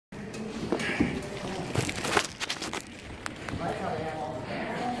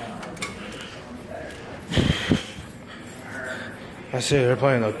I see they're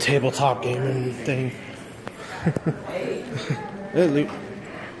playing a tabletop gaming thing. Hey, Luke.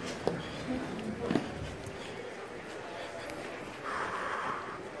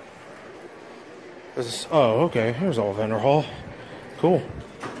 Oh, okay. Here's all Vender Hall. Cool.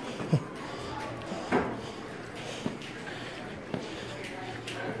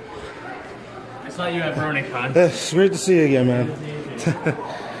 I saw you at FillyCon. It's great to see you again, man.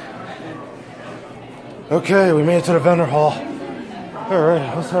 Okay, we made it to the Vender Hall.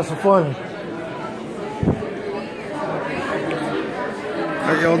 Alright, let's have some fun.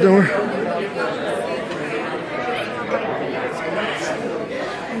 How y'all doing?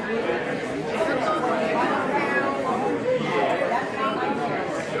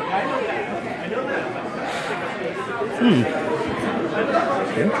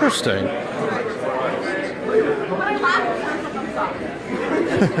 Interesting.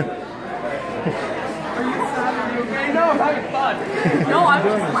 No, I'm having fun. No, I'm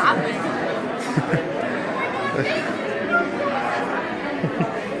just laughing.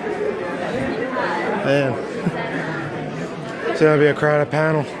 Man. It's gonna be a crowded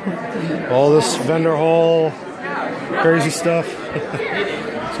panel. All this Vender Hall, crazy stuff.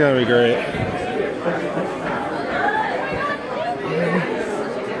 It's gonna be great.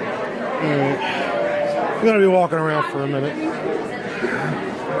 I'm gonna be walking around for a minute.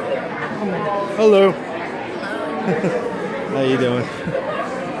 Hello. How you doing?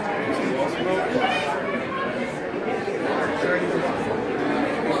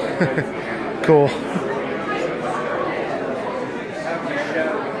 Cool.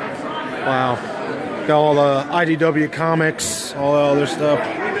 Wow. Got all the IDW comics, all that other stuff.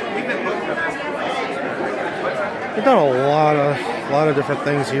 We've got a lot of different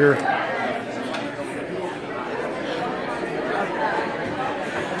things here.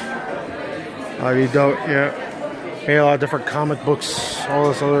 IDW, yeah. A lot of different comic books, all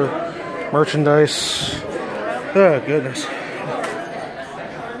this other merchandise. Oh goodness.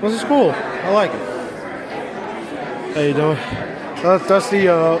 This is cool. I like it. How you doing? That's the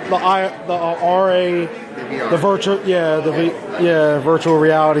RA, the virtual, virtual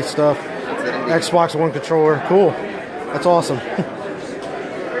reality stuff. Xbox One controller. Cool. That's awesome.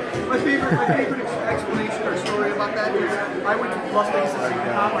 My favorite explanation or story about that is I went to Las Vegas at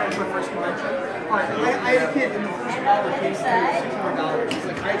FillyCon when I was my first convention. I had a kid in the first hour came through $600. He's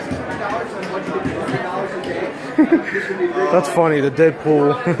like, I have $600 and I'm budgeting $100 a day. That's funny, the Deadpool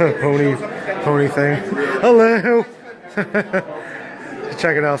pony thing. Hello!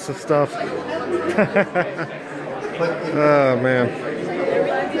 Checking out some stuff. Oh man.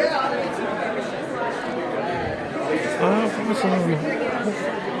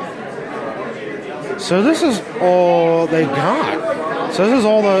 So this is all they got. So this is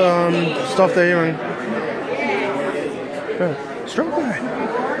all the stuff they even. Strumpet.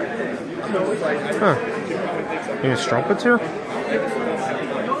 Huh. Any strumpets here?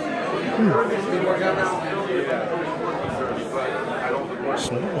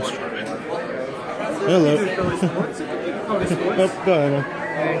 Small strumpet. Hello. Oh, go ahead, man.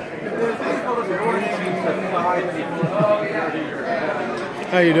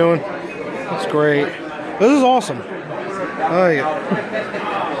 How you doing? That's great. This is awesome. I like it.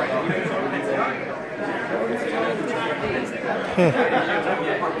 Huh.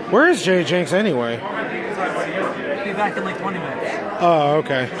 Where is Jay Jinx anyway? Be back in like 20 minutes. Oh,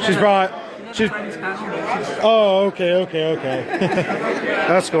 okay. Oh, okay.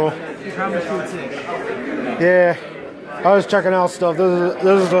 That's cool. Yeah. I was checking out stuff.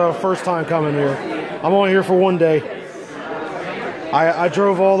 This is the first time coming here. I'm only here for one day. I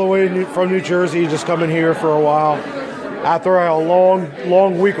drove all the way from New Jersey, just coming here for a while. After a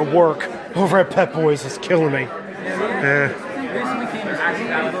long week of work over at Pet Boys, it's killing me. Yeah.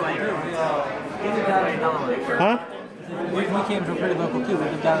 Huh? We came from pretty local too. We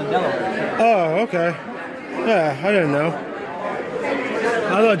lived down in Delaware. Oh, okay. Yeah, I didn't know.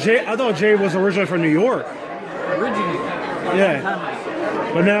 I thought Jay was originally from New York. Originally.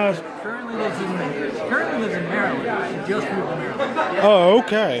 Yeah. But now Currently lives in Maryland. She just moved to Maryland. oh,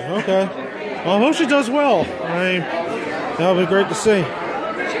 okay. Well, I hope she does well. That'll be great to see.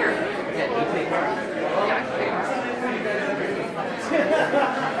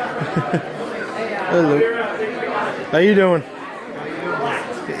 Hello. How you doing?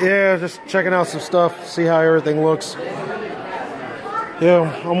 Yeah, just checking out some stuff, see how everything looks.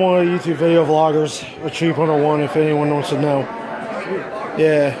 Yeah, I'm one of the YouTube video vloggers, AchieveHunter1, if anyone wants to know.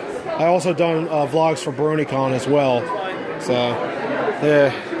 Yeah, I also done vlogs for FillyCon as well. So,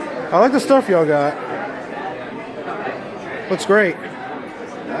 yeah, I like the stuff y'all got. Looks great.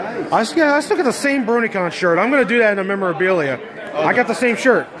 I still got the same FillyCon shirt. I'm gonna do that in the memorabilia. I got the same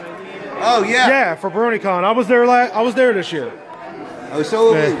shirt. Oh yeah. Yeah, for BronyCon. I was there. I was there this year. Oh,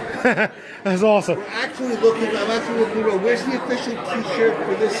 so That's awesome. I'm actually looking. Where's the official T-shirt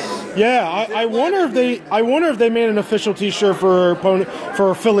for this? Yeah, I wonder if they. I wonder if they made an official T-shirt for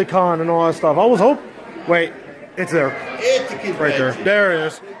FillyCon and all that stuff. I was hoping. Wait, it's there. It's a convention. Right there. There it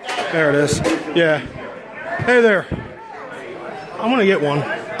is. There it is. Yeah. Hey there. I'm gonna get one.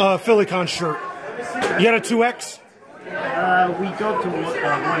 FillyCon shirt. You got a 2X? We go to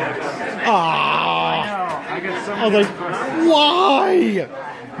 1X. Ah. I got some. I was like, why?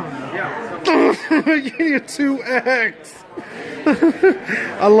 You need a 2X.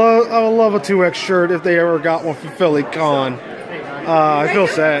 I would love a 2X shirt if they ever got one for FillyCon. I feel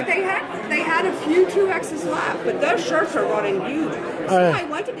sad. They had a few 2Xs left, but those shirts are running huge. Somebody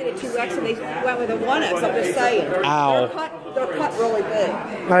went to get a 2X and they went with a 1X. I'm just saying. Ow. They're cut really big.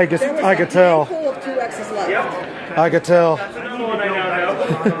 I could tell. Full of 2Xs left. Yep. I could tell.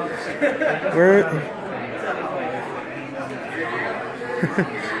 Where?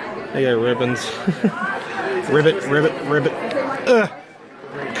 They got ribbons. Ribbit.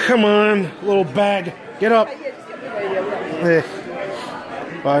 Come on, little bag. Get up.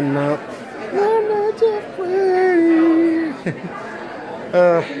 Button up.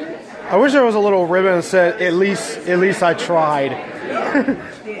 I wish there was a little ribbon that said, at least I tried.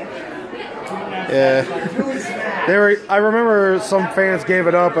 Yeah. I remember some fans gave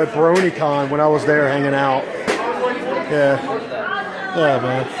it up at BronyCon when I was there hanging out. Yeah. Yeah,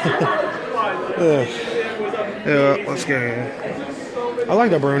 man. Yeah, let's go. I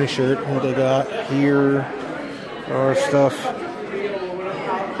like that Brony shirt, what they got here. Or stuff.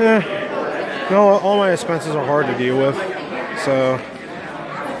 Yeah. No, all my expenses are hard to deal with. So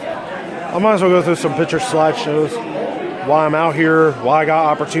I might as well go through some picture slideshows. Why I'm out here, why I got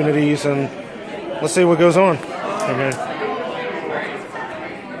opportunities, and let's see what goes on. Okay.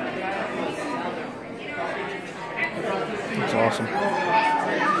 That's awesome.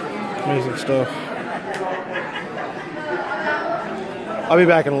 Amazing stuff. I'll be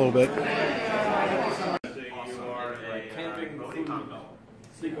back in a little bit.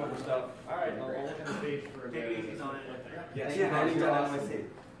 Sleepover stuff. Alright, I'll look at the page for a bit.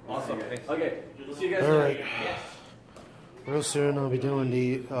 Awesome. Okay, we'll see you guys. Alright. Real soon I'll be doing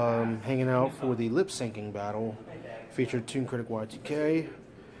the hanging out for the lip syncing battle. Featured Toon Critic Y2K,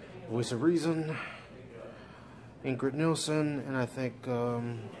 Voice of Reason, Ingrid Nielsen, and I think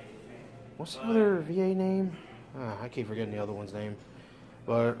what's the other VA name? I keep forgetting the other one's name.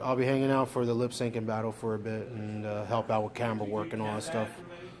 But I'll be hanging out for the lip syncing battle for a bit and help out with camera work and all that stuff.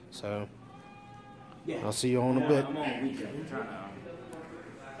 So I'll see you all in a bit.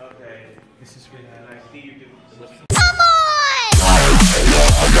 Okay. This is good. I see you do.